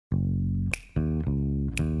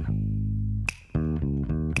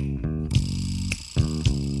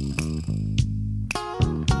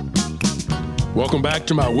Welcome back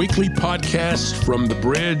to my weekly podcast from the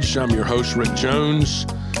bridge. I'm your host, Rick Jones,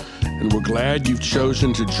 and we're glad you've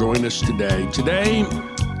chosen to join us today. Today,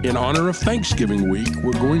 in honor of Thanksgiving week,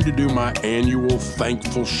 we're going to do my annual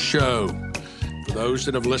Thankful Show. For those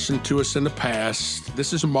that have listened to us in the past,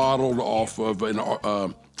 this is modeled off of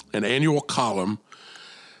an annual column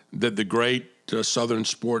that the great Southern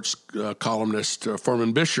sports columnist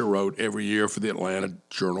Furman Bisher wrote every year for the Atlanta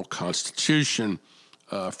Journal-Constitution.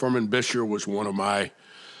 Furman Bisher was one of my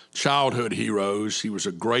childhood heroes. He was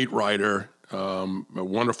a great writer, a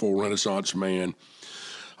wonderful Renaissance man.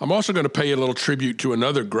 I'm also going to pay a little tribute to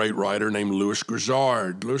another great writer named Louis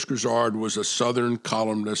Grizzard. Louis Grizzard was a Southern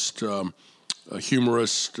columnist, a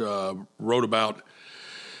humorist, wrote about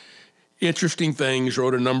interesting things,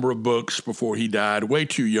 wrote a number of books before he died, way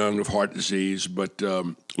too young of heart disease. But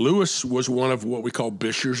Louis was one of what we call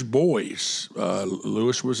Bisher's boys.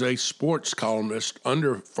 Louis was a sports columnist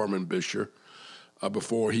under Furman Bisher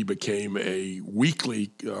before he became a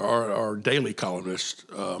weekly or daily columnist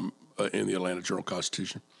in the Atlanta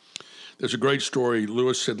Journal-Constitution. There's a great story.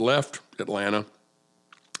 Louis had left Atlanta,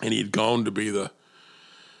 and he had gone to be the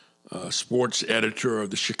sports editor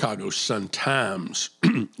of the Chicago Sun-Times.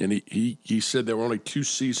 And he said there were only two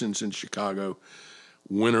seasons in Chicago,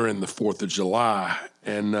 winter and the 4th of July.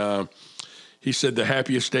 And he said the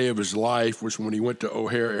happiest day of his life was when he went to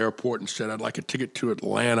O'Hare Airport and said, "I'd like a ticket to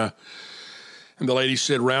Atlanta." And the lady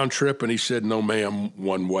said, "Round trip?" And he said, "No, ma'am,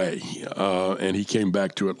 one way." And he came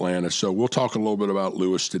back to Atlanta. So we'll talk a little bit about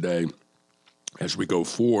Louis today as we go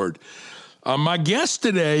forward. My guest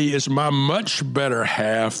today is my much better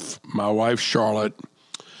half, my wife, Charlotte,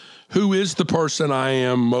 who is the person I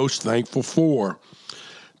am most thankful for.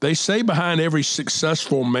 They say behind every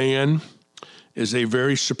successful man is a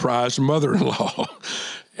very surprised mother-in-law,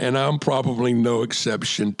 and I'm probably no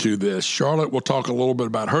exception to this. Charlotte will talk a little bit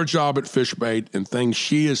about her job at Fishbait and things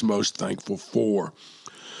she is most thankful for.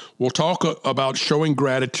 We'll talk about showing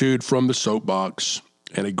gratitude from the soapbox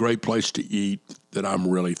and a great place to eat that I'm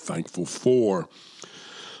really thankful for.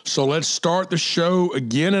 So let's start the show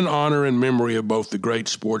again in honor and memory of both the great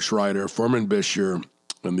sports writer Furman Bisher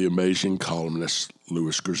and the amazing columnist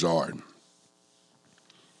Louis Grizzard.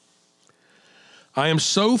 I am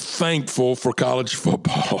so thankful for college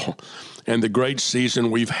football and the great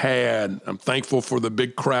season we've had. I'm thankful for the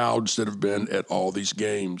big crowds that have been at all these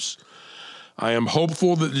games. I am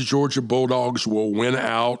hopeful that the Georgia Bulldogs will win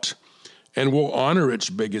out and will honor its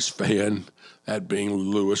biggest fan, that being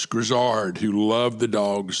Louis Grizzard, who loved the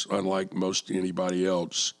Dogs unlike most anybody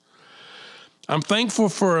else. I'm thankful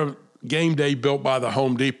for a game day built by the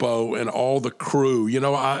Home Depot and all the crew. You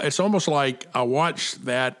know, it's almost like I watch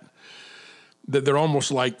that they're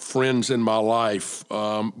almost like friends in my life.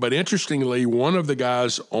 But interestingly, one of the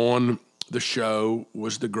guys on the show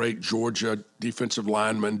was the great Georgia defensive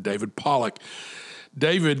lineman, David Pollack.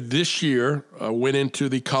 David, this year, went into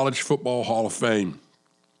the College Football Hall of Fame,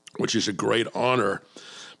 which is a great honor.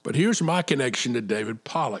 But here's my connection to David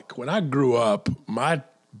Pollack. When I grew up, my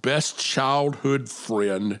best childhood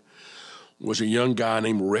friend was a young guy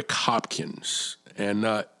named Rick Hopkins. And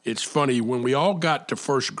it's funny, when we all got to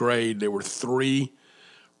first grade, there were three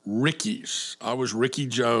Rickies. I was Ricky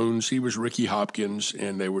Jones, he was Ricky Hopkins,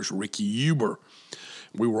 and there was Ricky Huber.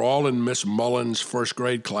 We were all in Miss Mullins' first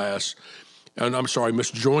grade class. And I'm sorry,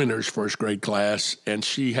 Miss Joyner's first grade class, and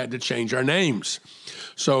she had to change our names.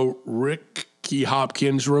 So Ricky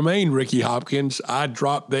Hopkins remained Ricky Hopkins. I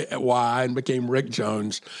dropped the Y and became Rick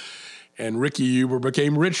Jones, and Ricky Huber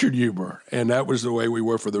became Richard Huber, and that was the way we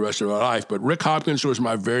were for the rest of our life. But Rick Hopkins was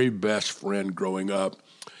my very best friend growing up,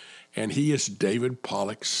 and he is David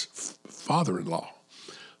Pollack's father-in-law.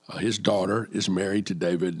 His daughter is married to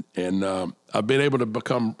David, and I've been able to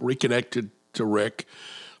become reconnected to Rick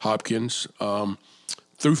Hopkins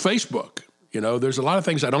through Facebook. You know, there's a lot of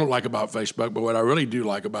things I don't like about Facebook, but what I really do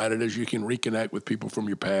like about it is you can reconnect with people from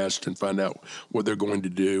your past and find out what they're going to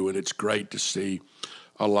do, and it's great to see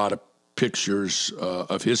a lot of pictures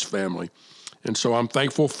of his family. And so I'm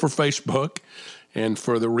thankful for Facebook and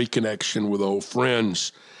for the reconnection with old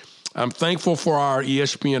friends. I'm thankful for our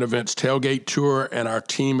ESPN Events Tailgate Tour and our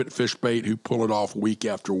team at Fishbait who pull it off week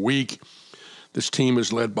after week. This team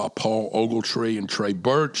is led by Paul Ogletree and Trey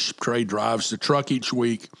Birch. Trey drives the truck each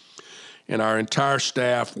week, and our entire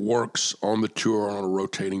staff works on the tour on a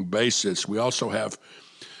rotating basis. We also have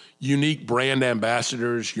unique brand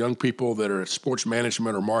ambassadors, young people that are sports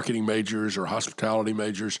management or marketing majors or hospitality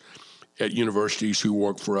majors at universities who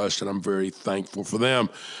work for us, and I'm very thankful for them.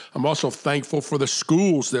 I'm also thankful for the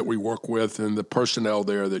schools that we work with and the personnel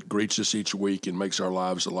there that greets us each week and makes our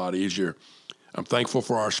lives a lot easier. I'm thankful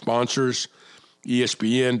for our sponsors,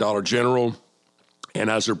 ESPN, Dollar General,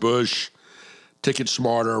 Anheuser-Busch,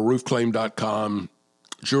 TicketSmarter, RoofClaim.com,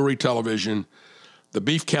 Jewelry Television, the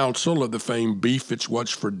Beef Council of the famed Beef It's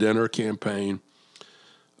What's for Dinner campaign.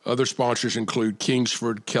 Other sponsors include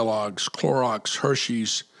Kingsford, Kellogg's, Clorox,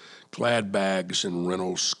 Hershey's, Glad Bags, and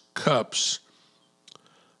Reynolds Cups.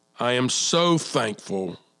 I am so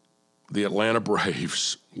thankful the Atlanta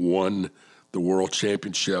Braves won the World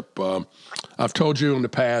Championship. I've told you in the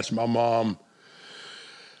past, my mom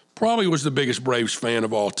probably was the biggest Braves fan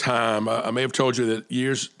of all time. I may have told you that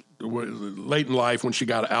years late in life when she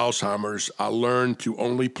got Alzheimer's, I learned to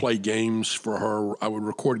only play games for her. I would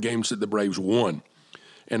record games that the Braves won,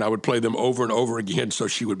 and I would play them over and over again so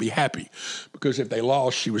she would be happy. Because if they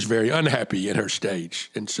lost, she was very unhappy at her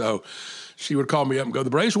stage. And so she would call me up and go,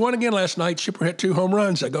 "The Braves won again last night. Chipper hit 2 home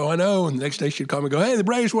runs." I go, "I know." And the next day she'd call me and go, "Hey, the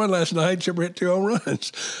Braves won last night. Chipper hit 2 home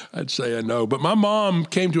runs." I'd say, "I know." But my mom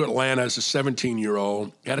came to Atlanta as a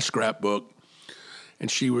 17-year-old, had a scrapbook,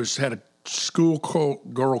 and she had a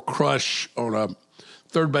schoolgirl crush on a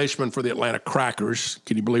third baseman for the Atlanta Crackers.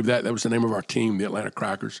 Can you believe that? That was the name of our team, the Atlanta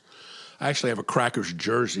Crackers. I actually have a Crackers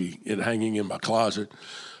jersey hanging in my closet.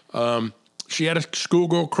 She had a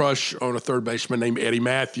schoolgirl crush on a third baseman named Eddie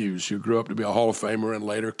Matthews, who grew up to be a Hall of Famer and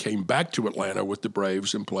later came back to Atlanta with the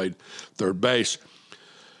Braves and played third base.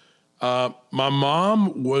 My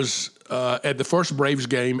mom was at the first Braves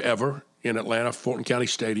game ever in Atlanta, Fulton County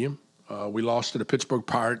Stadium. We lost to the Pittsburgh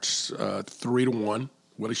Pirates 3-1.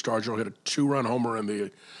 Willie Stargell hit a 2-run homer in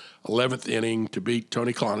the 11th inning to beat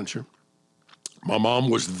Tony Cloninger. My mom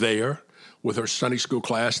was there with her Sunday school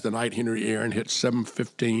class the night Henry Aaron hit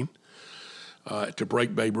 715 to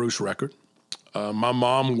break Babe Ruth's record. My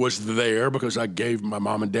mom was there because I gave my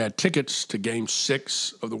mom and dad tickets to Game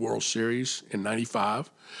 6 of the World Series in '95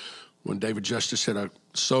 when David Justice hit a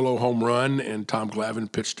solo home run and Tom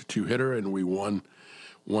Glavine pitched a 2-hitter, and we won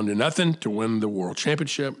 1-0 to win the World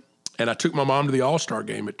Championship. And I took my mom to the All-Star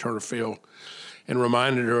game at Turner Field and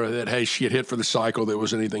reminded her that, hey, she had hit for the cycle. There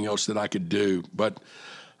wasn't anything else that I could do. But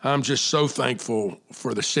I'm just so thankful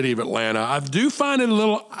for the city of Atlanta. I do find it a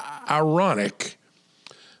little ironic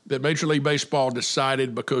that Major League Baseball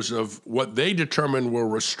decided, because of what they determined were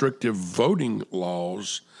restrictive voting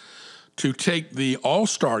laws, to take the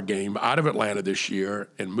All-Star game out of Atlanta this year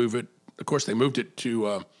and move it. Of course, they moved it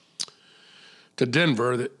to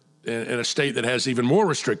Denver, in a state that has even more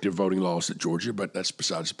restrictive voting laws than Georgia, but that's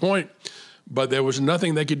besides the point. But there was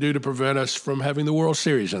nothing they could do to prevent us from having the World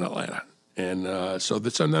Series in Atlanta. And so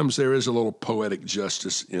that sometimes there is a little poetic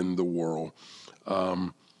justice in the world.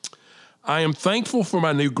 I am thankful for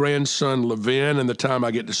my new grandson, Levin, and the time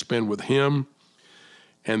I get to spend with him,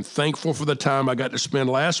 and thankful for the time I got to spend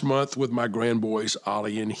last month with my grandboys,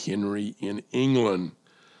 Ollie and Henry, in England.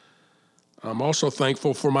 I'm also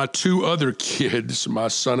thankful for my 2 other kids, my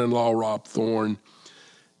son-in-law, Rob Thorne,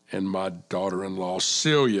 and my daughter-in-law,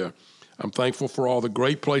 Celia. I'm thankful for all the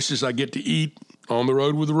great places I get to eat on the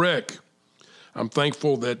road with Rick. I'm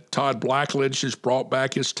thankful that Todd Blackledge has brought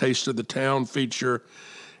back his Taste of the Town feature,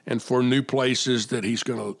 and for new places that he's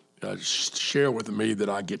going to share with me that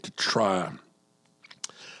I get to try.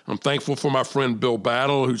 I'm thankful for my friend Bill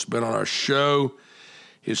Battle, who's been on our show.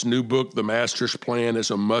 His new book, The Master's Plan,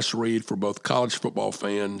 is a must-read for both college football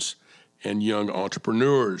fans and young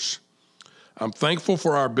entrepreneurs. I'm thankful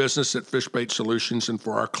for our business at Fishbait Solutions and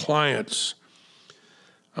for our clients.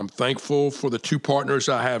 I'm thankful for the 2 partners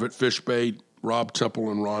I have at Fishbait, Rob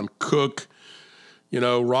Temple and Ron Cook. You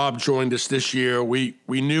know, Rob joined us this year. We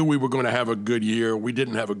knew we were going to have a good year. We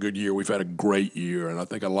didn't have a good year. We've had a great year, and I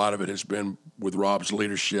think a lot of it has been with Rob's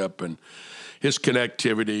leadership and his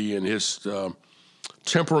connectivity and his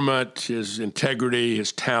temperament, his integrity,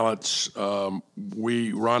 his talents. Ron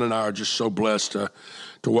and I are just so blessed to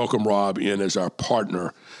welcome Rob in as our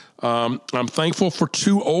partner. I'm thankful for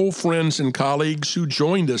 2 old friends and colleagues who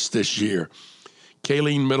joined us this year,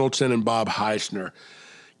 Kayleen Middleton and Bob Heisner.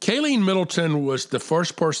 Kayleen Middleton was the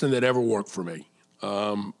first person that ever worked for me.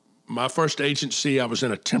 My first agency, I was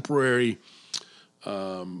in a temporary,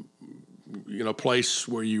 place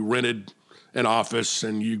where you rented an office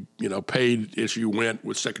and you paid as you went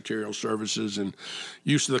with secretarial services and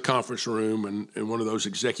use of the conference room and one of those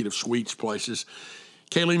executive suites places.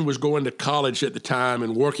 Kayleen was going to college at the time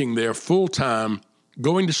and working there full-time,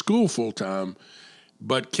 going to school full-time,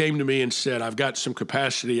 but came to me and said, I've got some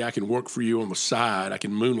capacity. I can work for you on the side. I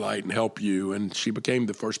can moonlight and help you. And she became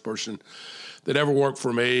the first person that ever worked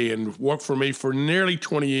for me and worked for me for nearly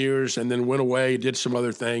 20 years and then went away, did some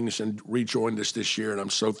other things, and rejoined us this year. And I'm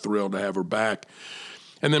so thrilled to have her back.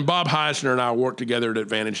 And then Bob Heisner and I worked together at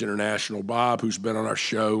Advantage International. Bob, who's been on our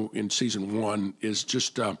show in season 1, is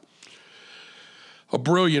just a a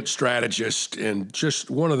brilliant strategist and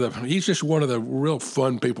he's just one of the real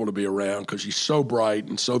fun people to be around because he's so bright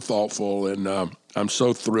and so thoughtful, and I'm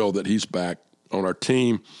so thrilled that he's back on our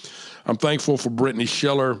team. I'm thankful for Brittany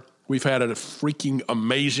Schiller. We've had a freaking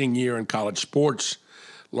amazing year in college sports,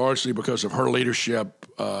 largely because of her leadership.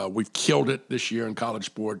 We've killed it this year in college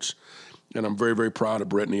sports, and I'm very, very proud of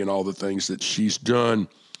Brittany and all the things that she's done.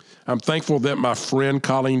 I'm thankful that my friend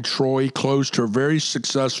Colleen Troy closed her very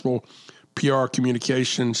successful PR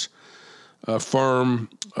communications firm,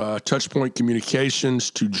 Touchpoint Communications,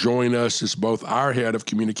 to join us as both our head of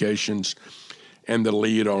communications and the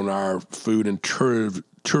lead on our food and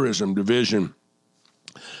tourism division.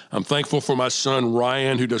 I'm thankful for my son,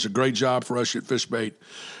 Ryan, who does a great job for us at Fishbait,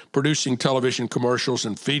 producing television commercials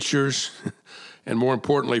and features, and more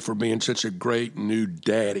importantly, for being such a great new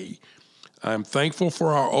daddy. I'm thankful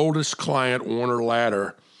for our oldest client, Warner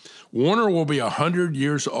Ladder. Warner will be 100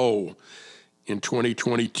 years old in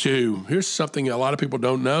 2022. Here's something a lot of people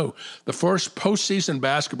don't know. The first postseason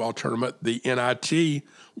basketball tournament, the NIT,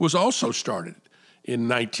 was also started in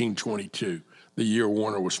 1922, the year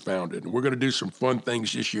Warner was founded. And we're going to do some fun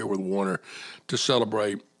things this year with Warner to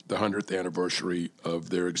celebrate the 100th anniversary of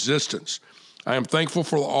their existence. I am thankful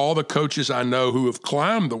for all the coaches I know who have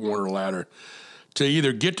climbed the Warner ladder to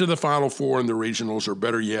either get to the Final Four in the regionals or,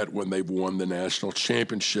 better yet, when they've won the national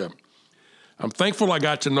championship. I'm thankful I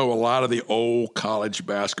got to know a lot of the old college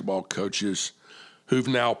basketball coaches who've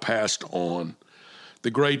now passed on.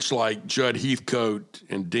 The greats like Judd Heathcote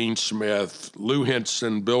and Dean Smith, Lou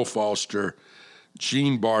Henson, Bill Foster,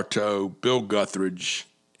 Gene Bartow, Bill Guthridge,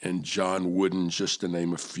 and John Wooden, just to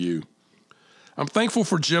name a few. I'm thankful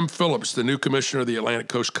for Jim Phillips, the new commissioner of the Atlantic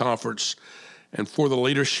Coast Conference, and for the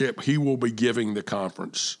leadership he will be giving the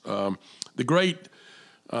conference. The great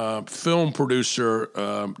film producer,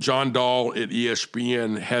 John Dahl at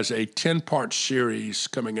ESPN, has a 10-part series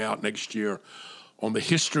coming out next year on the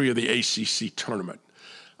history of the ACC tournament.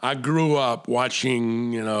 I grew up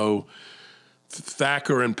watching,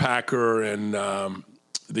 Thacker and Packer and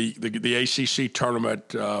the ACC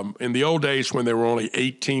tournament. In the old days when there were only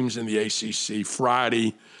 8 teams in the ACC,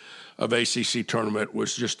 Friday of ACC tournament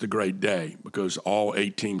was just a great day because all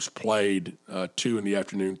 8 teams played, 2 in the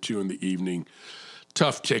afternoon, 2 in the evening.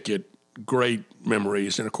 Tough ticket, great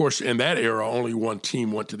memories. And, of course, in that era, only one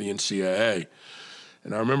team went to the NCAA.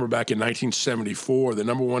 And I remember back in 1974, the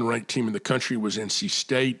number 1 ranked team in the country was NC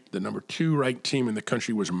State. The number 2 ranked team in the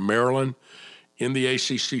country was Maryland. In the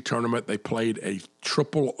ACC tournament, they played a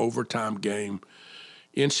triple overtime game.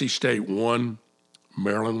 NC State won.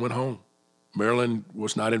 Maryland went home. Maryland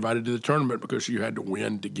was not invited to the tournament because you had to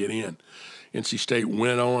win to get in. NC State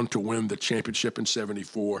went on to win the championship in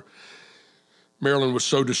 74. Maryland was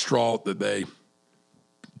so distraught that they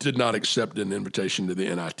did not accept an invitation to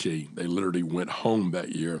the NIT. They literally went home that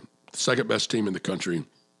year. The second best team in the country,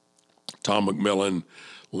 Tom McMillan,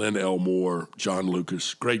 Lynn Elmore, John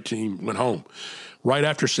Lucas, great team, went home. Right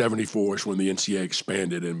after 74 is when the NCAA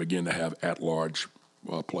expanded and began to have at-large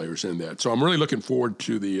players in that. So I'm really looking forward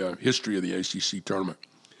to the history of the ACC tournament.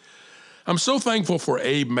 I'm so thankful for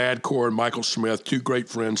Abe Madcore and Michael Smith, 2 great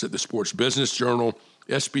friends at the Sports Business Journal.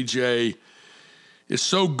 SBJ is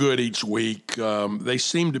so good each week. They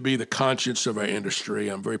seem to be the conscience of our industry.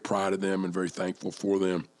 I'm very proud of them and very thankful for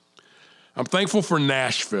them. I'm thankful for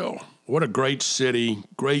Nashville. What a great city,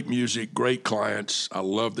 great music, great clients. I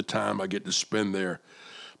love the time I get to spend there.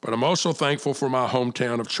 But I'm also thankful for my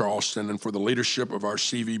hometown of Charleston and for the leadership of our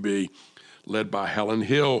CVB, led by Helen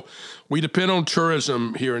Hill. We depend on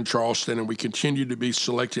tourism here in Charleston, and we continue to be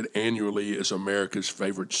selected annually as America's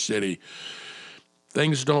favorite city.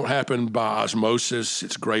 Things don't happen by osmosis.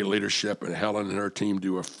 It's great leadership, and Helen and her team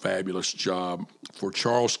do a fabulous job for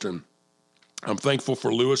Charleston. I'm thankful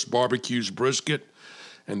for Lewis Barbecue's brisket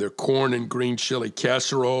and their corn and green chili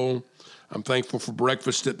casserole. I'm thankful for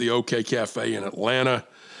breakfast at the OK Cafe in Atlanta,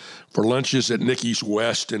 for lunches at Nikki's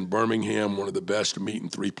West in Birmingham, one of the best meat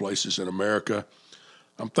and 3 places in America.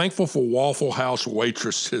 I'm thankful for Waffle House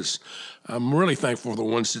waitresses. I'm really thankful for the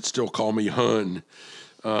ones that still call me Hun.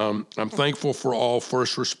 I'm thankful for all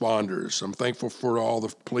first responders. I'm thankful for all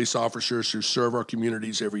the police officers who serve our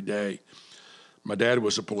communities every day. My dad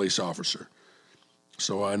was a police officer,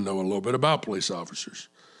 so I know a little bit about police officers.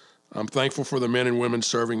 I'm thankful for the men and women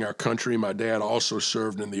serving our country. My dad also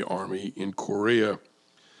served in the Army in Korea.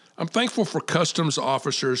 I'm thankful for customs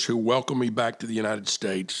officers who welcome me back to the United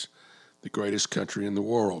States, the greatest country in the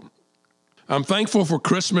world. I'm thankful for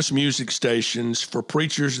Christmas music stations, for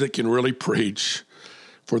preachers that can really preach,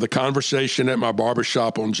 for the conversation at my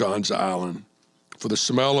barbershop on Johns Island, for the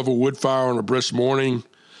smell of a wood fire on a brisk morning,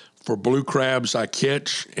 for blue crabs I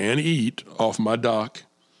catch and eat off my dock.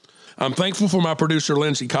 I'm thankful for my producer,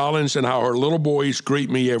 Lindsay Collins, and how her little boys greet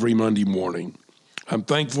me every Monday morning. I'm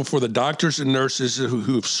thankful for the doctors and nurses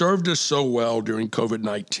who have served us so well during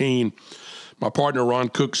COVID-19. My partner, Ron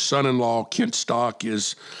Cook's son-in-law, Kent Stock,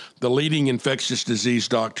 is the leading infectious disease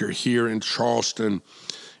doctor here in Charleston,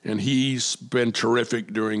 and he's been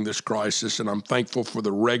terrific during this crisis, and I'm thankful for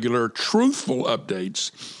the regular, truthful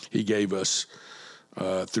updates he gave us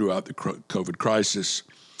throughout the COVID crisis.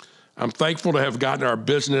 I'm thankful to have gotten our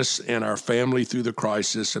business and our family through the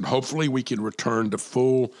crisis, and hopefully we can return to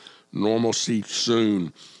full normalcy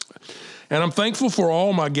soon. And I'm thankful for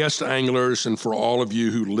all my guest anglers and for all of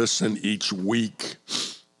you who listen each week.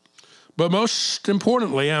 But most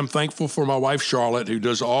importantly, I'm thankful for my wife, Charlotte, who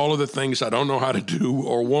does all of the things I don't know how to do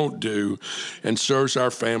or won't do and serves our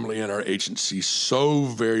family and our agency so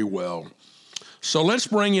very well. So let's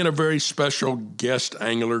bring in a very special guest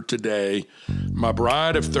angler today, my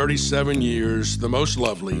bride of 37 years, the most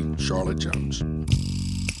lovely Charlotte Jones.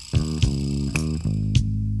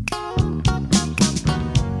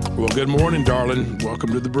 Well, good morning, darling.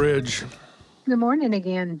 Welcome to the bridge. Good morning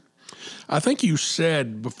again. I think you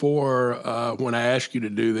said before when I asked you to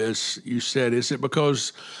do this, you said, is it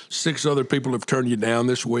because 6 other people have turned you down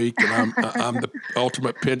this week and I'm the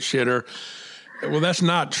ultimate pinch hitter? Well, that's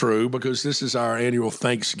not true because this is our annual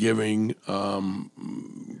Thanksgiving, show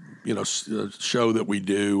that we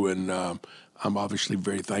do, and I'm obviously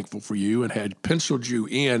very thankful for you and had penciled you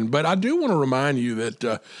in. But I do want to remind you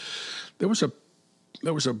that there was a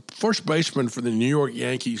first baseman for the New York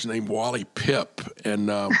Yankees named Wally Pipp, and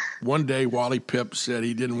one day Wally Pipp said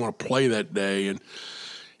he didn't want to play that day, and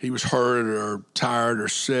he was hurt or tired or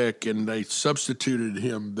sick, and they substituted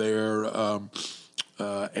him there.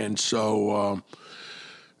 And so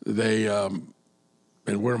they, and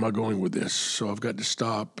where am I going with this? So I've got to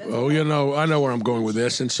stop. Oh, I know where I'm going with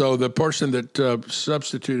this. And so the person that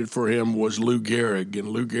substituted for him was Lou Gehrig, and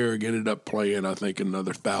Lou Gehrig ended up playing, I think, another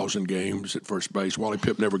 1,000 games at first base. Wally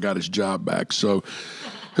Pipp never got his job back. So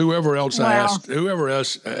whoever else I asked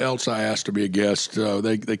to be a guest,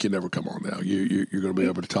 they can never come on now. You're going to be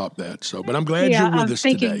able to top that. So, but I'm glad you're with us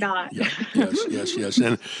today. Not. Yeah, yes.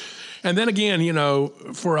 And then again,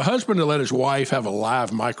 for a husband to let his wife have a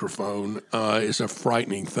live microphone is a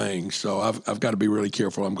frightening thing. So I've got to be really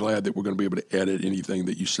careful. I'm glad that we're going to be able to edit anything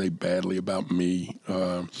that you say badly about me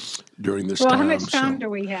during this time. Well, how much time do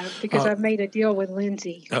we have? Because I've made a deal with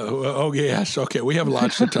Lindsay. Yes. Okay. We have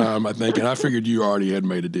lots of time, I think. And I figured you already had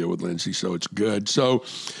made a deal with Lindsay, so it's good. So,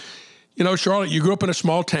 Charlotte, you grew up in a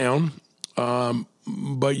small town,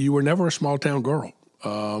 but you were never a small town girl.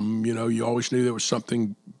 You always knew there was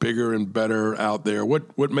something bigger and better out there.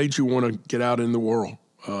 What made you want to get out in the world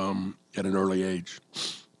at an early age?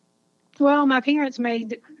 Well, my parents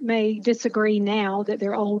may disagree now that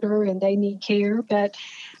they're older and they need care, but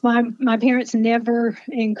my parents never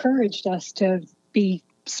encouraged us to be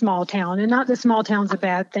small town. And not that small town's a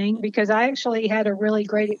bad thing, because I actually had a really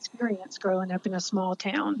great experience growing up in a small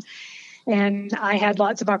town. And I had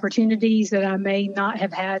lots of opportunities that I may not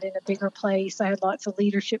have had in a bigger place. I had lots of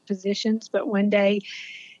leadership positions. But one day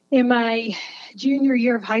in my junior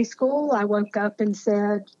year of high school, I woke up and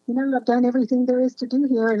said, I've done everything there is to do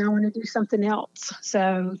here and I want to do something else.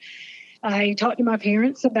 So I talked to my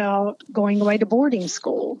parents about going away to boarding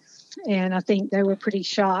school. And I think they were pretty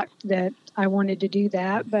shocked that I wanted to do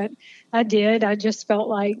that. But I did. I just felt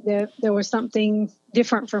like that there was something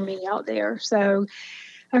different for me out there. So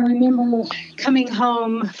I remember coming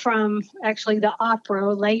home from actually the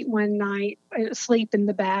opera late one night, asleep in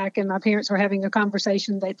the back, and my parents were having a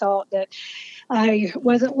conversation they thought that I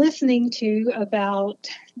wasn't listening to about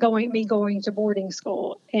going to boarding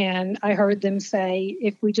school. And I heard them say,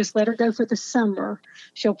 if we just let her go for the summer,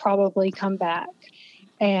 she'll probably come back.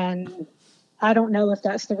 And I don't know if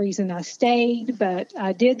that's the reason I stayed, but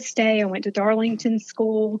I did stay. I went to Darlington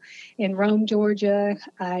School in Rome, Georgia.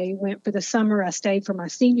 I went for the summer. I stayed for my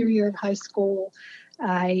senior year of high school.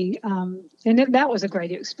 That was a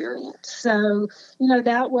great experience. So,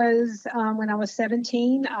 that was when I was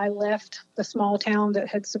 17. I left the small town that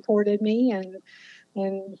had supported me,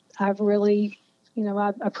 and I've really,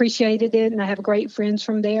 I appreciated it, and I have great friends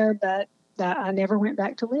from there, but I never went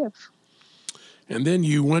back to live. And then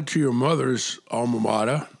you went to your mother's alma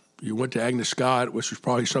mater. You went to Agnes Scott, which was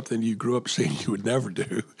probably something you grew up saying you would never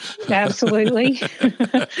do. Absolutely.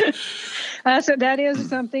 So that is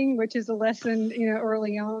something which is a lesson,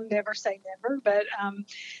 early on, never say never. But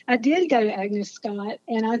I did go to Agnes Scott,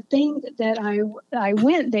 and I think that I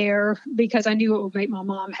went there because I knew it would make my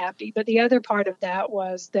mom happy. But the other part of that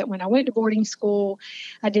was that when I went to boarding school,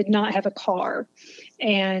 I did not have a car.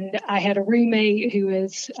 And I had a roommate who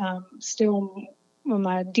is still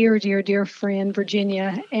my dear, dear, dear friend,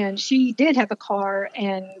 Virginia, and she did have a car,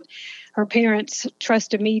 and her parents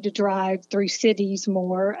trusted me to drive through cities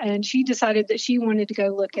more, and she decided that she wanted to go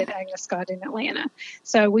look at Agnes Scott in Atlanta.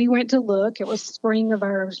 So we went to look. It was spring of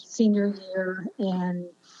our senior year, and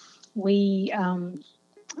we,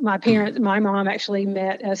 my mom actually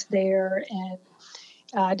met us there,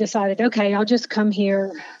 and decided, okay, I'll just come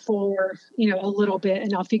here for, a little bit,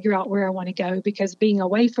 and I'll figure out where I want to go, because being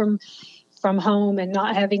away from home and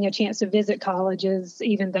not having a chance to visit colleges,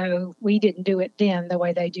 even though we didn't do it then the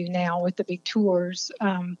way they do now with the big tours,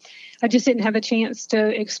 I just didn't have a chance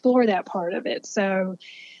to explore that part of it. So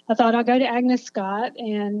I thought I'll go to Agnes Scott.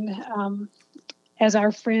 And as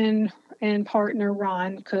our friend and partner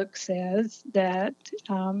Ron Cook says, that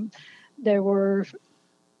there were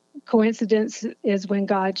coincidence is when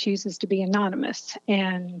God chooses to be anonymous.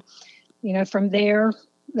 And, from there,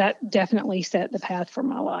 that definitely set the path for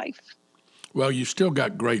my life. Well, you still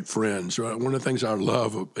got great friends. One of the things I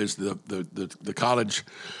love is the college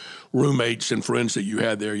roommates and friends that you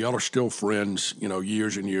had there. Y'all are still friends,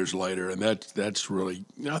 years and years later, and that's really,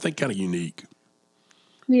 I think, kind of unique.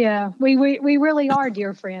 Yeah, we really are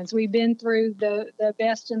dear friends. We've been through the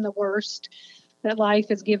best and the worst that life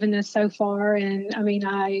has given us so far, and I mean,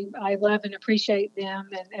 I love and appreciate them.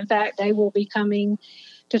 And in fact, they will be coming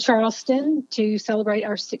to Charleston to celebrate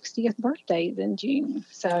our 60th birthdays in June.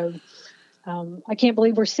 So. I can't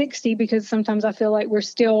believe we're 60, because sometimes I feel like we're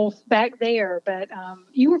still back there, but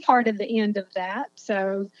you were part of the end of that.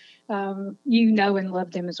 So, and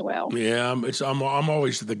love them as well. Yeah, I'm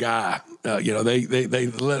always the guy. They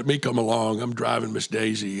let me come along. I'm driving Miss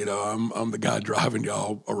Daisy. I'm the guy driving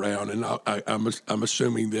y'all around, and I'm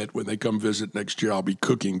assuming that when they come visit next year, I'll be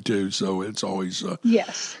cooking too. So it's always a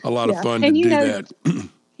lot of fun to do that.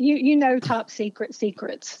 Top secret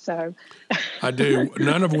secrets. So I do,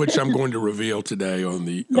 none of which I'm going to reveal today on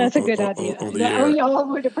the. That's a good idea. On the air. Y'all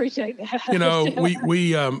would appreciate that.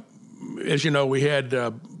 We as you know, we had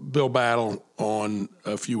Bill Battle on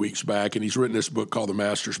a few weeks back, and he's written this book called The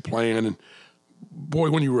Master's Plan. And boy,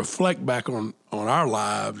 when you reflect back on our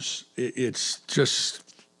lives, it's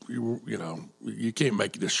just you can't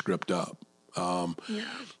make this script up.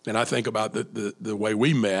 And I think about the way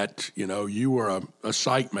we met. You were a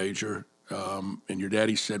psych major, and your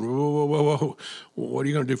daddy said, whoa, what are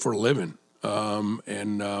you going to do for a living?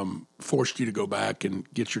 And forced you to go back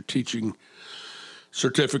and get your teaching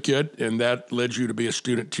certificate, and that led you to be a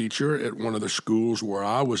student teacher at one of the schools where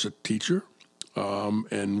I was a teacher.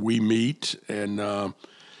 And we meet, and the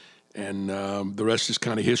rest is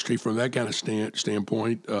kind of history from that kind of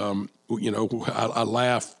standpoint. I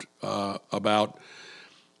laughed about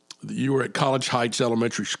you were at College Heights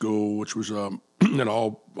Elementary School, which was an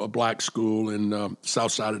all black school in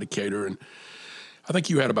south side of Decatur, and I think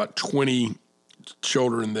you had about 20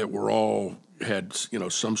 children that were all had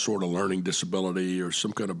some sort of learning disability or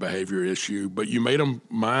some kind of behavior issue, but you made them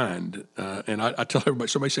mind. And I tell everybody,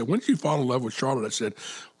 somebody said, when did you fall in love with Charlotte? I said,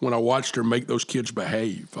 when I watched her make those kids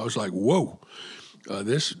behave. I was like, whoa.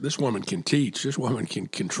 This woman can teach. This woman can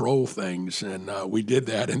control things, and we did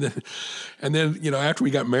that. And then after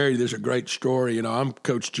we got married, there's a great story. I'm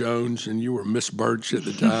Coach Jones, and you were Miss Birch at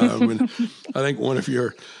the time. And I think one of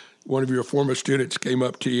your former students came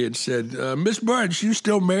up to you and said, "Miss Birch, you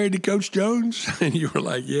still married to Coach Jones?" And you were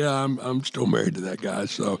like, "Yeah, I'm still married to that guy."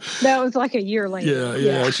 So that was like a year later.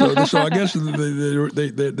 Yeah. So I guess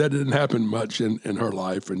that didn't happen much in her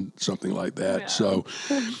life and something like that. Yeah. So,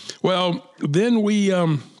 well, then we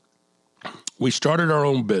started our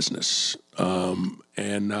own business,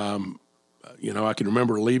 and I can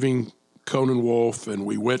remember leaving Conan Wolf, and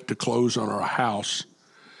we went to close on our house,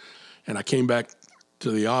 and I came back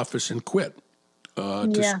to the office and quit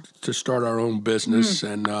to start our own business.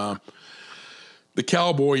 And the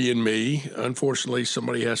cowboy in me, unfortunately,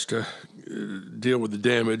 somebody has to deal with the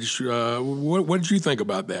damage. What did you think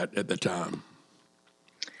about that at the time?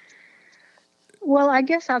 Well, I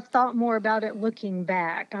guess I've thought more about it looking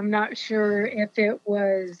back. I'm not sure if it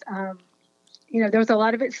was, there was a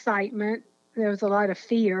lot of excitement. There was a lot of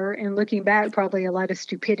fear, and looking back, probably a lot of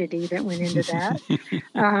stupidity that went into that.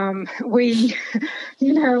 I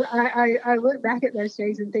look back at those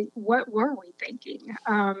days and think, what were we thinking?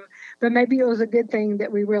 But maybe it was a good thing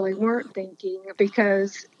that we really weren't thinking,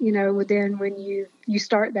 because, then when you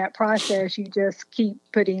start that process, you just keep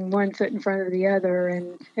putting one foot in front of the other,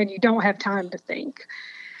 and you don't have time to think.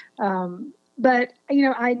 But,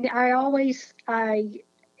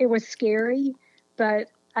 it was scary, but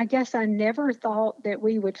I guess I never thought that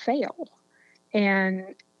we would fail.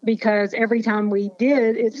 And because every time we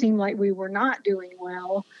did, it seemed like we were not doing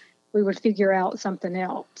well, we would figure out something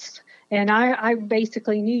else. And I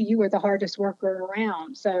basically knew you were the hardest worker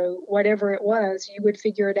around. So whatever it was, you would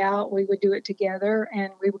figure it out. We would do it together,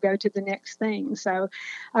 and we would go to the next thing. So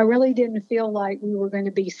I really didn't feel like we were going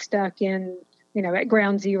to be stuck in, at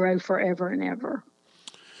ground zero forever and ever.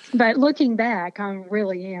 But looking back, I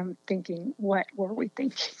really am thinking, what were we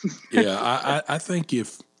thinking? Yeah, I think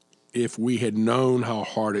if we had known how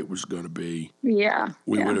hard it was going to be, we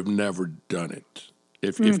would have never done it.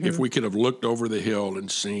 If we could have looked over the hill and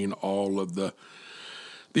seen all of the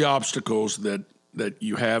obstacles that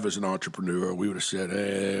you have as an entrepreneur, we would have said,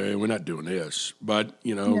 "Hey, we're not doing this." But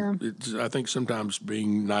I think sometimes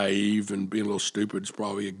being naive and being a little stupid is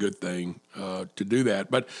probably a good thing to do that.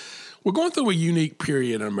 But we're going through a unique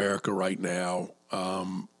period in America right now.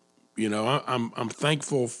 I'm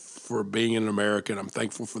thankful for being an American. I'm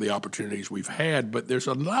thankful for the opportunities we've had. But there's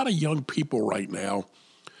a lot of young people right now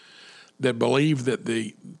that believe that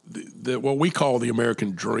the what we call the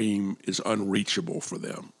American dream is unreachable for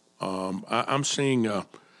them. I'm seeing a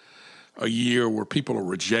year where people are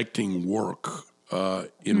rejecting work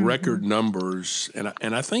in record numbers,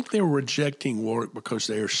 and I think they're rejecting work because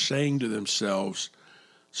they are saying to themselves,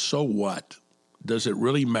 "So what? Does it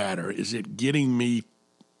really matter? Is it getting me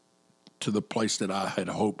to the place that I had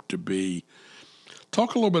hoped to be?"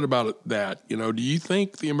 Talk a little bit about that. Do you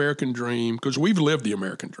think the American dream, because we've lived the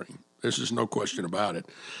American dream, there's just no question about it.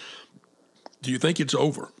 Do you think it's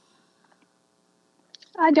over?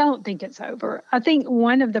 I don't think it's over. I think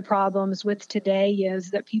one of the problems with today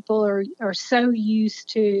is that people are so used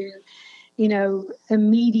to,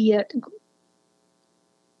 immediate,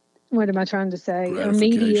 what am I trying to say?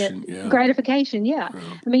 Immediate gratification. Yeah.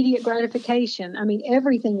 Immediate gratification. I mean,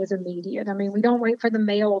 everything is immediate. I mean, we don't wait for the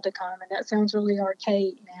mail to come, and that sounds really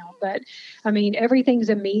archaic now, but I mean, everything's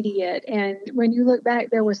immediate. And when you look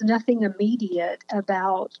back, there was nothing immediate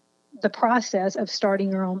about the process of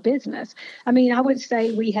starting your own business. I mean, I would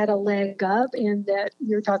say we had a leg up in that.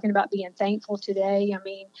 You're talking about being thankful today. I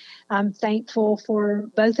mean, I'm thankful for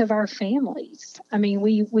both of our families. I mean,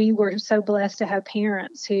 we were so blessed to have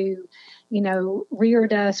parents who,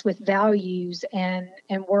 reared us with values and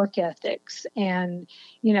work ethics. And,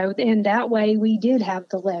 in that way, we did have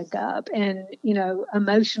the leg up and,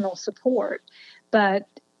 emotional support. But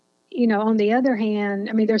on the other hand,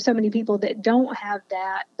 I mean, there's so many people that don't have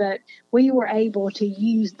that, but we were able to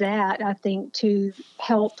use that, I think, to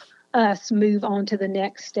help us move on to the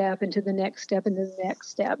next step and to the next step and the next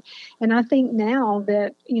step. And I think now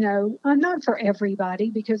that, not for everybody,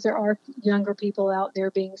 because there are younger people out there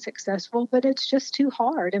being successful, but it's just too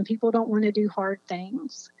hard and people don't want to do hard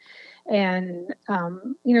things. And,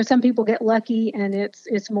 some people get lucky and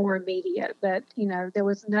it's more immediate, but, there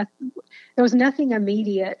was nothing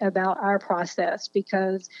immediate about our process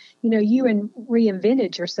because, you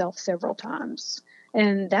reinvented yourself several times,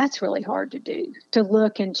 and that's really hard to do, to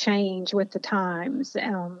look and change with the times.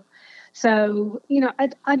 So,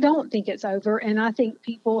 I don't think it's over. And I think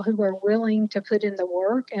people who are willing to put in the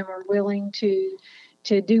work and are willing to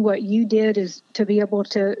do what you did is to be able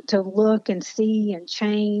to look and see and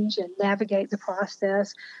change and navigate the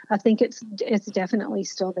process. I think it's definitely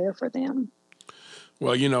still there for them.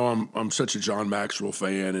 Well, I'm such a John Maxwell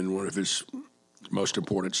fan, and one of his most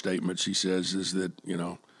important statements he says is that,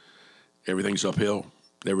 everything's uphill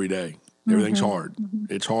every day. Everything's hard.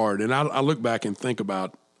 It's hard. And I look back and think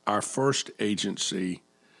about our first agency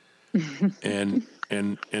and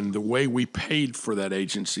the way we paid for that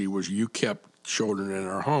agency was you kept children in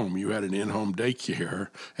our home. You had an in-home daycare,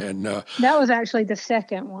 and that was actually the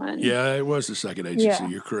second one. Yeah, it was the second agency. Yeah.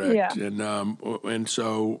 You're correct. Yeah. And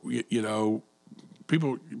so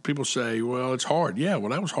people say, well, it's hard. Yeah,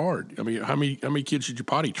 well, that was hard. I mean, how many kids did you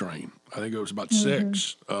potty train? I think it was about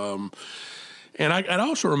 6. And I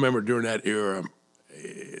also remember during that era,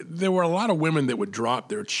 there were a lot of women that would drop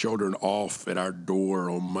their children off at our door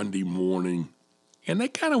on Monday morning. And they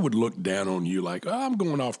kind of would look down on you like, oh, I'm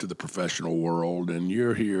going off to the professional world, and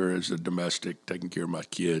you're here as a domestic taking care of my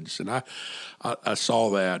kids. And I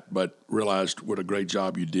saw that, but realized what a great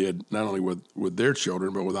job you did, not only with their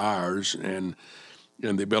children, but with ours, and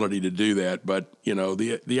the ability to do that. But,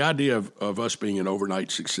 the idea of us being an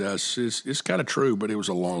overnight success is kind of true, but it was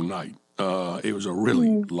a long night. It was a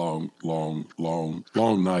really long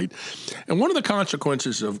night. And one of the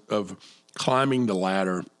consequences of climbing the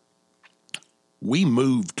ladder, we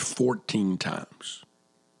moved 14 times.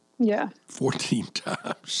 Yeah. 14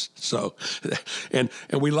 times. So, and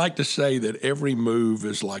we like to say that every move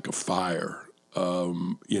is like a fire.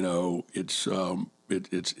 It's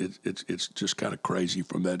just kind of crazy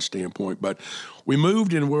from that standpoint. But we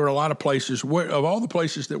moved and we're a lot of places. Of all the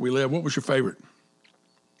places that we live, what was your favorite?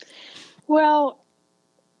 Well,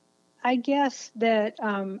 I guess that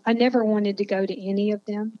I never wanted to go to any of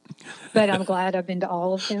them, but I'm glad I've been to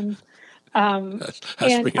all of them. That's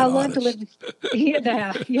And being I love honest. to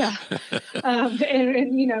live. Yeah.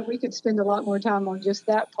 And we could spend a lot more time on just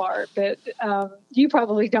that part, but you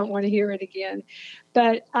probably don't want to hear it again.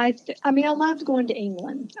 But I loved going to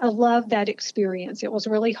England. I love that experience. It was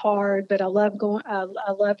really hard, but I love going.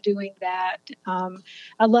 I love doing that.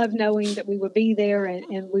 I love knowing that we would be there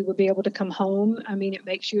and we would be able to come home. I mean, it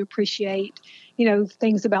makes you appreciate,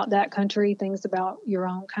 things about that country, things about your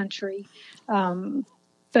own country.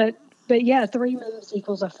 But yeah, 3 moves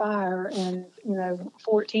equals a fire, and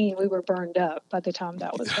 14 we were burned up by the time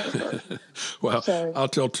that was over. Well, So I'll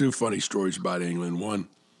tell 2 funny stories about England. One,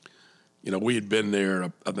 we had been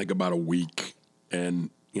there, I think, about a week, and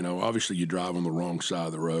obviously you drive on the wrong side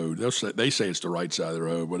of the road. They say it's the right side of the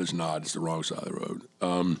road, but it's not. It's the wrong side of the road.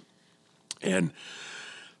 And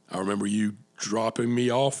I remember you dropping me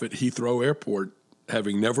off at Heathrow Airport,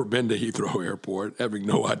 having never been to Heathrow Airport, having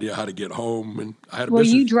no idea how to get home, and I had a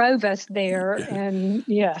business. You drove us there, and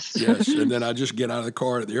yes, yes, and then I just get out of the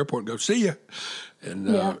car at the airport and go, see ya,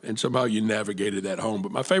 and somehow you navigated that home.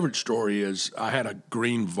 But my favorite story is I had a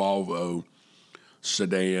green Volvo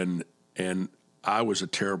sedan, and I was a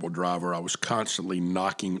terrible driver. I was constantly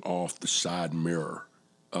knocking off the side mirror.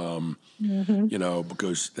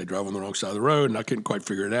 Because they drive on the wrong side of the road and I couldn't quite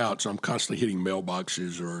figure it out. So I'm constantly hitting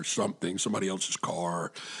mailboxes or somebody else's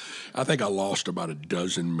car. I think I lost about a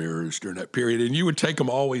dozen mirrors during that period. And you would take them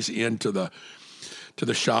always into the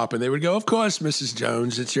shop and they would go, of course, Mrs.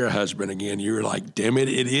 Jones, it's your husband again. You were like, damn it,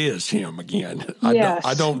 it is him again. Yes.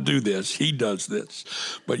 I don't do this. He does this.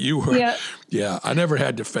 But you were, I never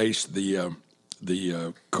had to face the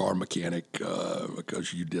car mechanic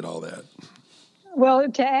because you did all that.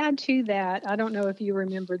 Well, to add to that, I don't know if you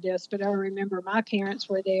remember this, but I remember my parents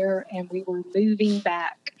were there and we were moving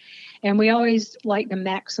back. And we always like to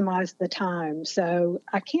maximize the time. So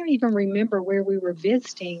I can't even remember where we were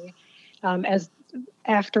visiting as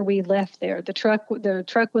after we left there. The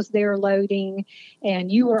truck was there loading,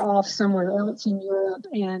 and you were off somewhere else in Europe.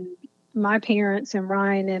 And my parents and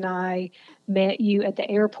Ryan and I met you at the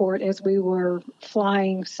airport as we were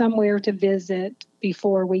flying somewhere to visit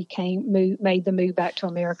before we made the move back to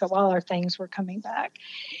America while our things were coming back.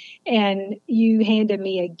 And you handed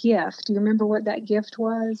me a gift. Do you remember what that gift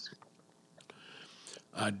was?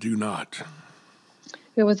 I do not.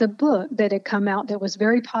 It was a book that had come out that was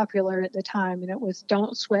very popular at the time, and it was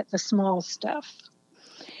Don't Sweat the Small Stuff.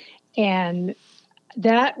 And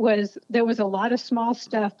there was a lot of small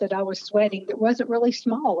stuff that I was sweating that wasn't really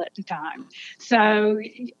small at the time. So,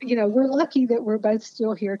 we're lucky that we're both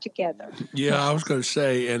still here together. Yeah, I was going to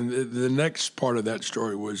say, and the next part of that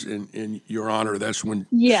story was in your honor. That's when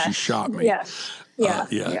she shot me. Yes.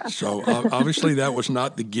 Yeah. So obviously that was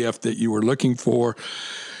not the gift that you were looking for.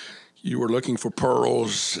 You were looking for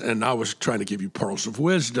pearls, and I was trying to give you pearls of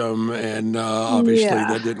wisdom, and obviously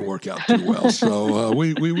that didn't work out too well. So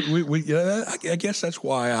I guess that's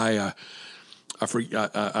why I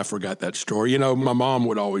forgot that story. My mom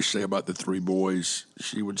would always say about the 3 boys.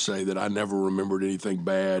 She would say that I never remembered anything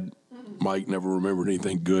bad. Mike never remembered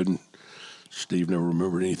anything good. And Steve never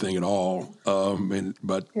remembered anything at all.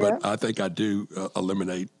 But I think I do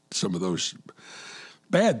eliminate some of those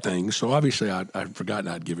bad things. So obviously I'd forgotten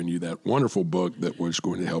I'd given you that wonderful book that was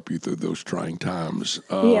going to help you through those trying times.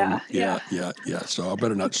 Yeah. So I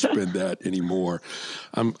better not spend that anymore.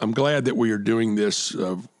 I'm glad that we are doing this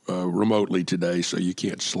remotely today, so you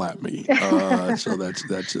can't slap me. So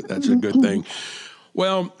that's a good thing.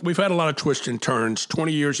 Well, we've had a lot of twists and turns.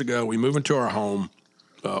 20 years ago, we moved into our home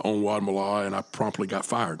on Wadmalaw, and I promptly got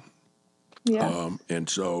fired. Yeah. And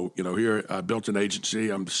so, here I built an agency.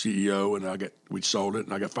 I'm the CEO, and we sold it,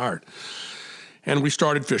 and I got fired. And we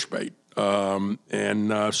started Fishbait.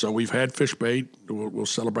 So we've had Fishbait. We'll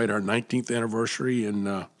celebrate our 19th anniversary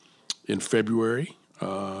in February.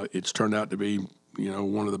 It's turned out to be,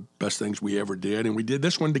 one of the best things we ever did, and we did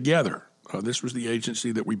this one together. This was the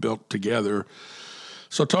agency that we built together.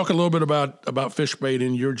 So talk a little bit about Fishbait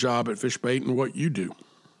and your job at Fishbait and what you do.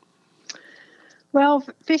 Well,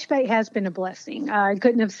 Fishbait has been a blessing. I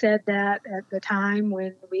couldn't have said that at the time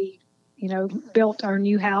when we, built our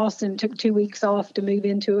new house and took 2 weeks off to move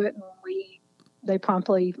into it. And they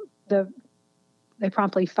promptly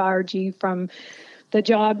fired you from the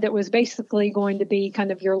job that was basically going to be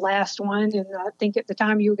kind of your last one. And I think at the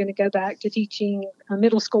time you were going to go back to teaching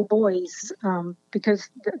middle school boys because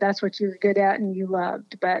that's what you were good at and you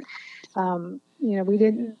loved. But,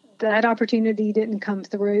 that opportunity didn't come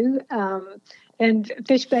through. And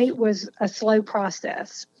Fish Bait was a slow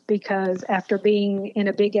process because after being in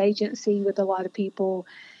a big agency with a lot of people,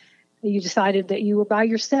 you decided that you were by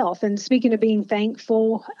yourself. And speaking of being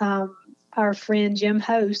thankful, our friend Jim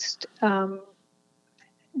Host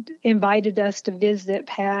invited us to visit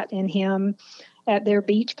Pat and him at their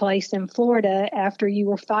beach place in Florida after you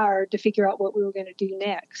were fired to figure out what we were going to do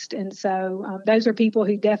next. And so those are people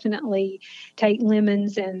who definitely take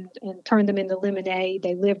lemons and turn them into lemonade.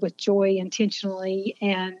 They live with joy intentionally.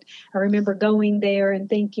 And I remember going there and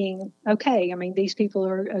thinking, okay, I mean, these people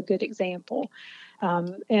are a good example.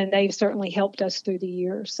 And they've certainly helped us through the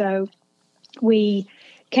years. So we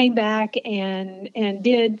came back and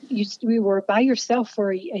we were by yourself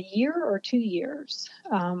for a year or 2 years.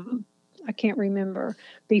 I can't remember,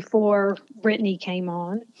 before Brittany came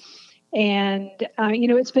on. And,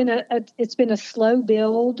 it's been a slow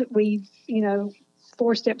build. We've,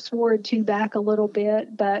 4 steps forward, 2 back a little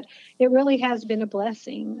bit, but it really has been a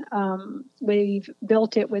blessing. We've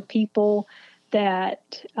built it with people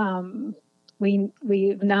that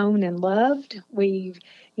we've known and loved. We've,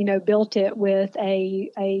 built it with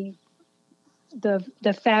the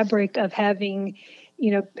fabric of having,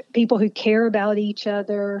 people who care about each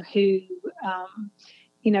other, who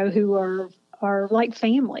are like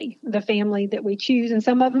family, the family that we choose, and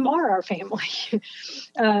some of them are our family.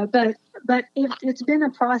 But it's been a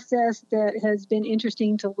process that has been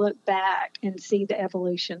interesting to look back and see the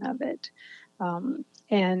evolution of it.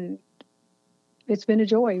 And it's been a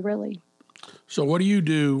joy, really. So what do you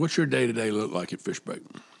do? What's your day-to-day look like at Fish Bait?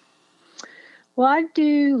 Well, I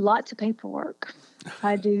do lots of paperwork.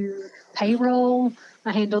 I do payroll.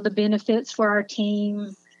 I handle the benefits for our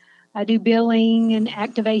team. I do billing and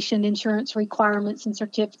activation insurance requirements and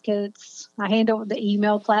certificates. I handle the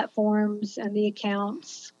email platforms and the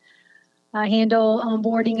accounts. I handle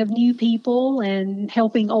onboarding of new people and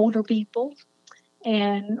helping older people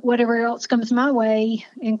and whatever else comes my way,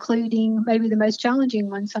 including maybe the most challenging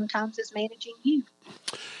one sometimes is managing you.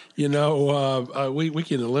 We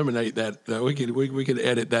can eliminate that. We could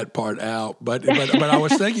edit that part out. But I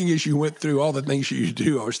was thinking as you went through all the things you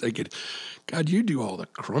do, I was thinking, God, you do all the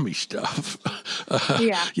crummy stuff.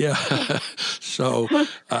 Yeah. So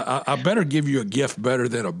I better give you a gift better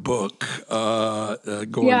than a book going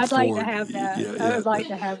forward. Yeah, I'd like to have that. Yeah. I would like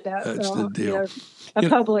to have that. That's the deal.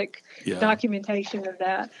 Public documentation of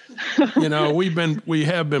that. We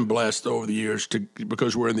have been blessed over the years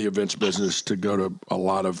because we're in the events business to go to a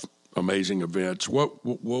lot of amazing events. What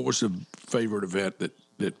was the favorite event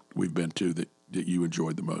that we've been to that you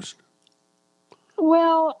enjoyed the most?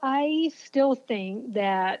 Well, I still think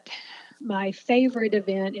that my favorite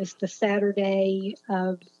event is the Saturday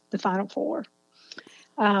of the Final Four.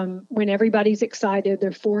 When everybody's excited,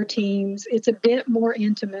 there are 4 teams. It's a bit more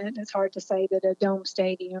intimate. It's hard to say that a dome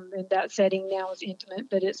stadium in that setting now is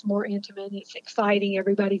intimate, but it's more intimate. It's exciting.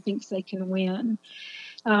 Everybody thinks they can win.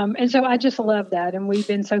 And so I just love that. And we've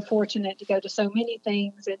been so fortunate to go to so many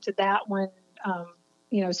things and to that one,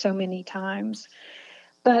 so many times.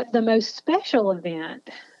 But the most special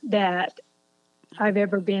event that I've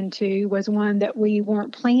ever been to was one that we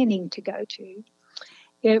weren't planning to go to.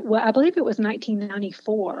 I believe it was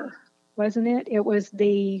 1994, wasn't it? It was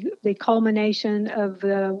the culmination of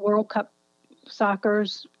the World Cup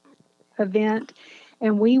soccer's event,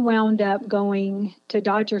 and we wound up going to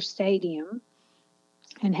Dodger Stadium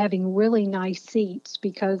and having really nice seats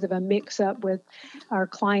because of a mix-up with our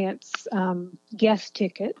clients' guest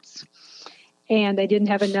tickets. And they didn't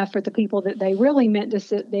have enough for the people that they really meant to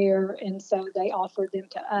sit there, and so they offered them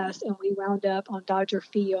to us, and we wound up on Dodger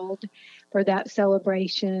Field for that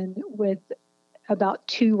celebration with about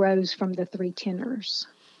 2 rows from the 3 tenors.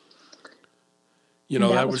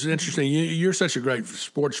 That was interesting. You're such a great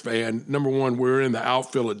sports fan. Number one, we're in the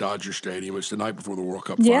outfield at Dodger Stadium. It's the night before the World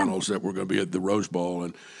Cup Finals that we're going to be at the Rose Bowl,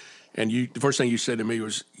 and the first thing you said to me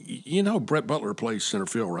was, Brett Butler plays center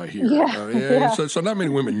field right here. Yeah. So not many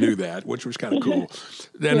women knew that, which was kind of cool.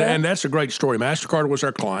 And that's a great story. MasterCard was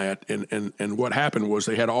our client, and what happened was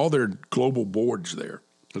they had all their global boards there.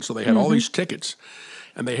 And so they had all these tickets,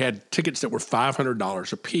 and they had tickets that were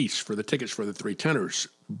 $500 a piece for the tickets for the 3 tenors.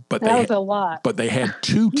 But that was a lot. But they had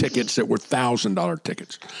 2 tickets that were $1,000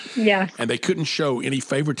 tickets. Yeah. And they couldn't show any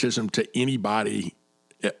favoritism to anybody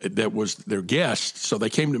that was their guest. So they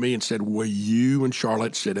came to me and said, will you and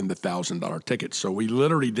Charlotte sit in the $1,000 tickets? So we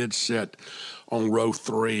literally did sit on row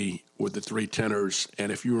 3 with the 3 tenors.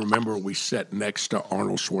 And if you remember, we sat next to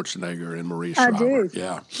Arnold Schwarzenegger and Maria Shriver. I do.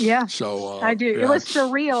 Yeah. Yeah. So I do. Yeah. It was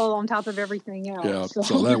surreal on top of everything else. Yeah.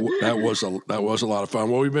 So that was a lot of fun.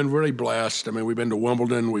 Well, we've been really blessed. I mean, we've been to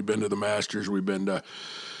Wimbledon, we've been to the Masters, we've been to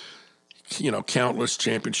countless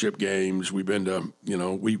championship games. We've been to,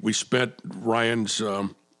 we spent Ryan's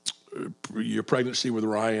your pregnancy with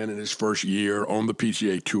Ryan in his first year on the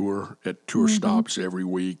PGA Tour at tour stops every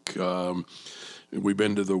week. We've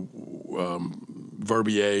been to the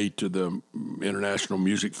Verbier, to the International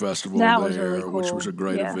Music Festival That was really cool. which was a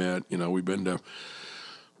great event. We've been to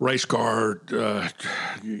race car,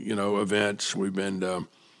 events. We've been to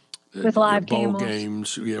with live bowl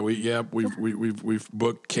camels. games. We've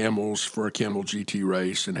booked camels for a camel GT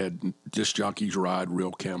race and had disc jockeys ride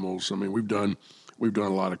real camels. I mean, we've done a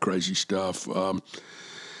lot of crazy stuff.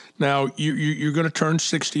 Now you're going to turn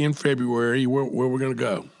 60 in February. Where we're going to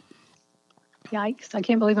go? Yikes! I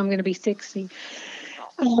can't believe I'm going to be 60.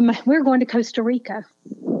 We're going to Costa Rica.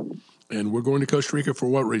 And we're going to Costa Rica for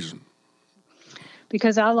what reason?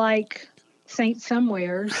 Because I like Saint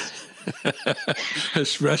Somewheres.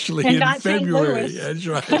 Especially and in February. That's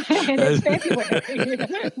right. And it's February.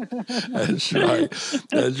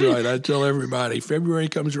 That's right. I tell everybody, February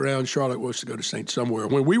comes around, Charlotte wants to go to Saint Somewhere.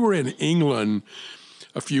 When we were in England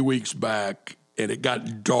a few weeks back, and it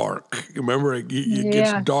got dark. Remember, it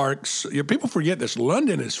gets dark. People forget this.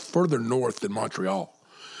 London is further north than Montreal.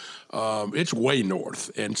 It's way north,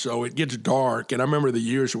 and so it gets dark. And I remember the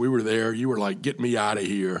years we were there, you were like, get me out of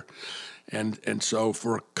here. And so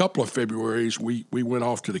for a couple of Februaries, we went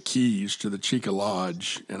off to the Keys, to the Chica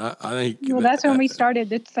Lodge. And I think... Well, that's when we started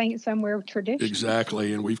the Saint Somewhere tradition.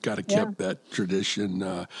 Exactly. And we've got to keep that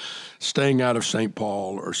tradition, staying out of St.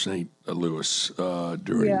 Paul or St. Louis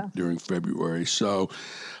during February. So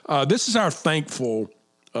this is our thankful,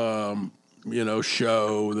 show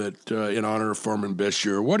that in honor of Furman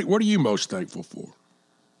Bisher. What are you most thankful for?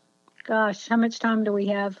 Gosh, how much time do we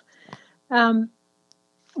have?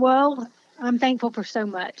 Well, I'm thankful for so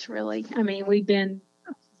much, really. I mean, we've been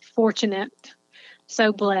fortunate,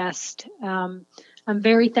 so blessed. I'm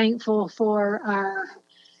very thankful for our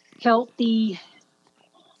healthy,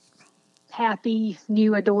 happy,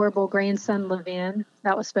 new, adorable grandson, Levin.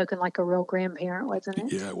 That was spoken like a real grandparent, wasn't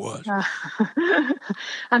it? Yeah, it was.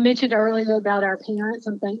 I mentioned earlier about our parents.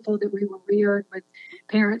 I'm thankful that we were reared with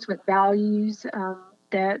parents with values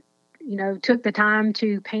that, took the time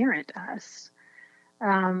to parent us.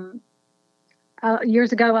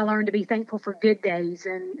 Years ago, I learned to be thankful for good days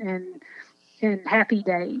and happy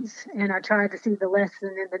days, and I tried to see the lesson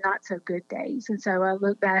in the not so good days. And so I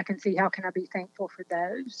look back and see how can I be thankful for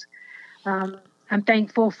those. I'm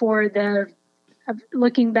thankful for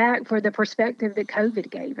looking back for the perspective that COVID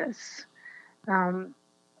gave us. I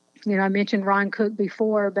mentioned Ron Cook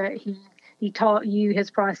before, but he taught you his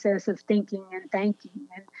process of thinking and thanking,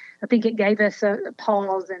 and I think it gave us a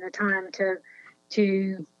pause and a time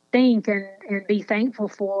to think and be thankful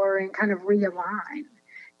for and kind of realign.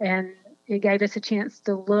 And it gave us a chance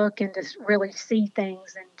to look and to really see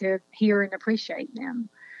things and to hear and appreciate them.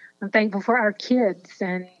 I'm thankful for our kids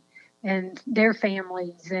and their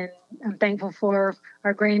families. And I'm thankful for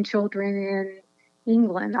our grandchildren in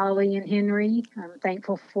England, Ollie and Henry. I'm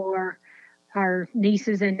thankful for our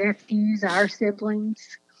nieces and nephews, our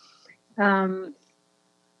siblings. And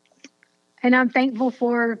I'm thankful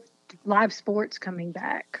for live sports coming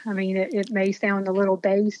back. I mean, it may sound a little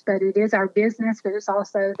base, but it is our business, but it's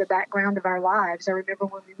also the background of our lives. I remember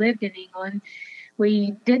when we lived in England,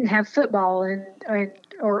 we didn't have football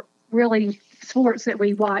or really sports that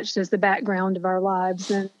we watched as the background of our lives.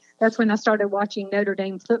 And that's when I started watching Notre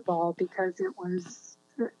Dame football because it was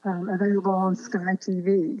available on Sky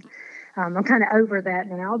TV. I'm kind of over that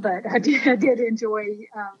now, but I did enjoy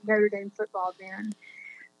Notre Dame football then.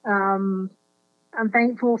 I'm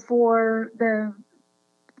thankful for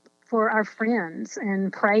our friends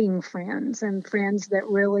and praying friends and friends that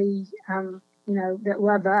really, that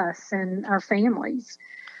love us and our families.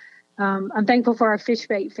 I'm thankful for our fish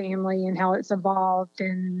bait family and how it's evolved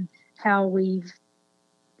and how we've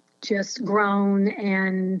just grown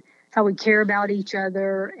and how we care about each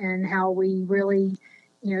other and how we really,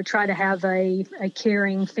 try to have a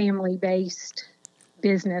caring family-based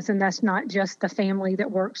business. And that's not just the family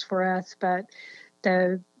that works for us, but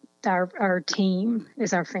our team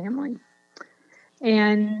is our family.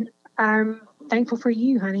 And I'm thankful for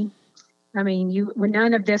you, honey. I mean,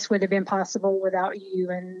 none of this would have been possible without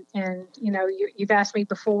you. And you've asked me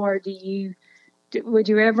before, do you would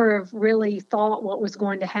you ever have really thought what was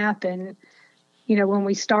going to happen, when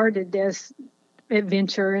we started this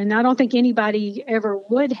adventure? And I don't think anybody ever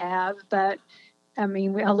would have, but I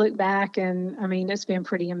look back and it's been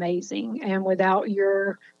pretty amazing. And without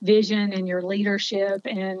your vision and your leadership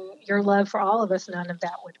and your love for all of us, none of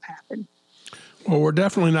that would have happened. Well, we're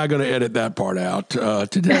definitely not going to edit that part out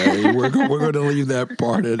today. We're going to leave that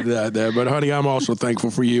part there. But, honey, I'm also thankful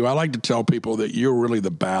for you. I like to tell people that you're really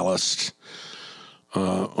the ballast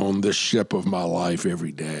on this ship of my life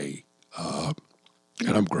every day.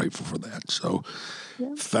 And I'm grateful for that. So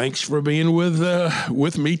thanks for being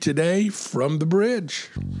with me today from the bridge.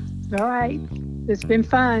 All right. It's been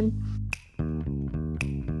fun.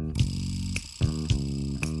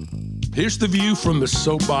 Here's the view from the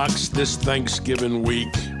soapbox this Thanksgiving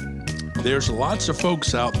week. There's lots of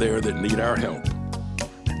folks out there that need our help.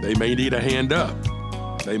 They may need a hand up.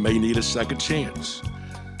 They may need a second chance.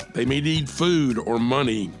 They may need food or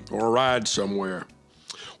money or a ride somewhere.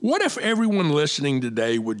 What if everyone listening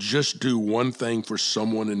today would just do one thing for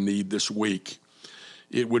someone in need this week?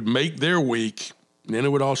 It would make their week, and then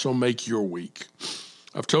it would also make your week.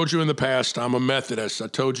 I've told you in the past, I'm a Methodist. I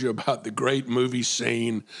told you about the great movie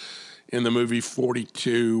scene in the movie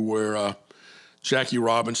 42 where Jackie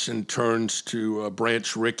Robinson turns to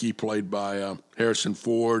Branch Rickey, played by Harrison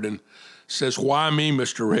Ford, and says, "Why me,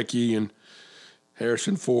 Mr. Rickey?" And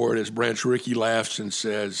Harrison Ford, as Branch Rickey, laughs and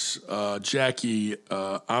says, "Jackie,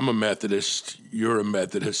 I'm a Methodist. You're a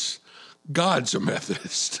Methodist. God's a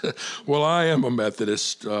Methodist." Well, I am a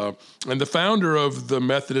Methodist. And the founder of the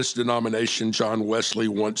Methodist denomination, John Wesley,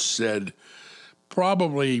 once said,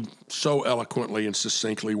 probably so eloquently and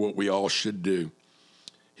succinctly, what we all should do.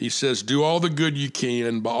 He says, do all the good you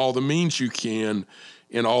can by all the means you can,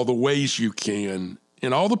 in all the ways you can,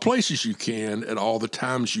 in all the places you can, at all the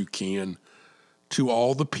times you can, to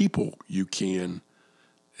all the people you can,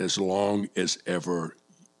 as long as ever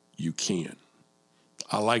you can.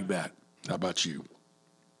 I like that. How about you?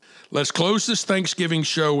 Let's close this Thanksgiving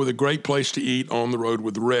show with a great place to eat on the road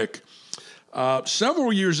with Rick.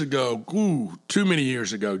 Several years ago, too many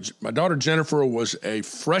years ago, my daughter Jennifer was a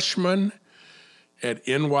freshman at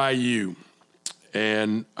NYU,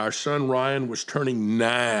 and our son Ryan was turning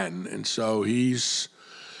 9, and so he's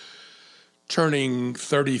turning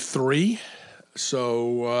 33.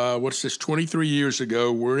 So what's this, 23 years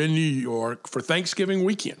ago, we're in New York for Thanksgiving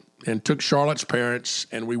weekend and took Charlotte's parents,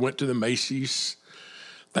 and we went to the Macy's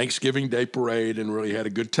Thanksgiving Day Parade and really had a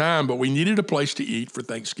good time. But we needed a place to eat for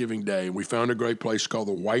Thanksgiving Day. We found a great place called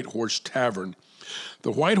the White Horse Tavern.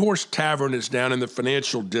 The White Horse Tavern is down in the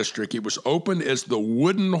Financial District. It was opened as the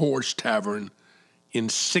Wooden Horse Tavern in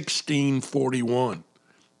 1641.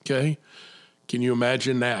 Okay? Can you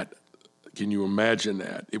imagine that? Can you imagine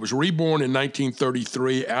that? It was reborn in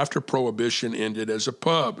 1933 after Prohibition ended as a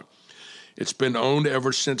pub. It's been owned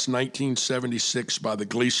ever since 1976 by the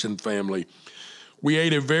Gleason family. We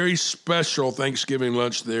ate a very special Thanksgiving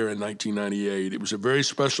lunch there in 1998. It was a very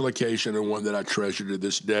special occasion and one that I treasure to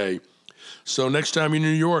this day. So next time you're in New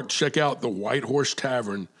York, check out the White Horse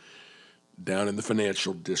Tavern down in the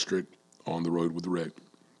Financial District on the road with Rick.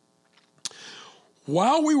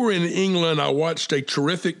 While we were in England, I watched a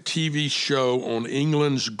terrific TV show on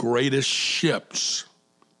England's greatest ships.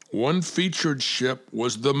 One featured ship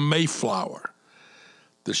was the Mayflower,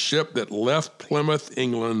 the ship that left Plymouth,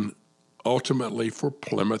 England, ultimately for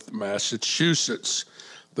Plymouth, Massachusetts.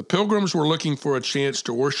 The Pilgrims were looking for a chance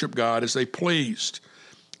to worship God as they pleased,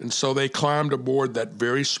 and so they climbed aboard that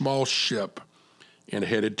very small ship and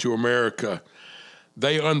headed to America.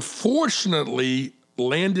 They unfortunately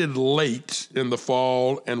landed late in the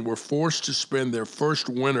fall and were forced to spend their first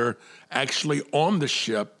winter actually on the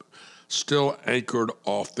ship, still anchored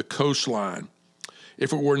off the coastline.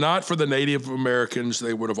 If it were not for the Native Americans,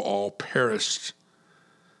 they would have all perished.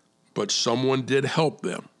 But someone did help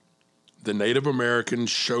them. The Native Americans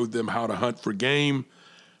showed them how to hunt for game,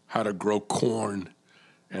 how to grow corn,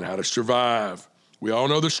 and how to survive. We all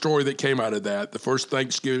know the story that came out of that, the first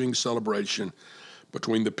Thanksgiving celebration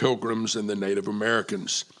between the Pilgrims and the Native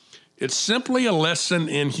Americans. It's simply a lesson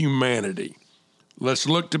in humanity. Let's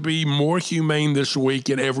look to be more humane this week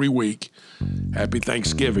and every week. Happy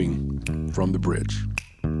Thanksgiving from the bridge.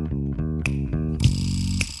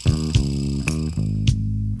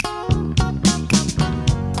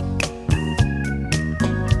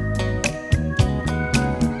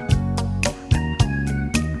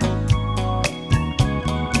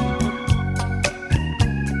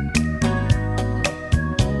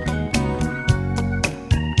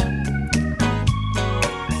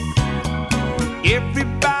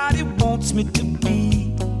 Everybody wants me to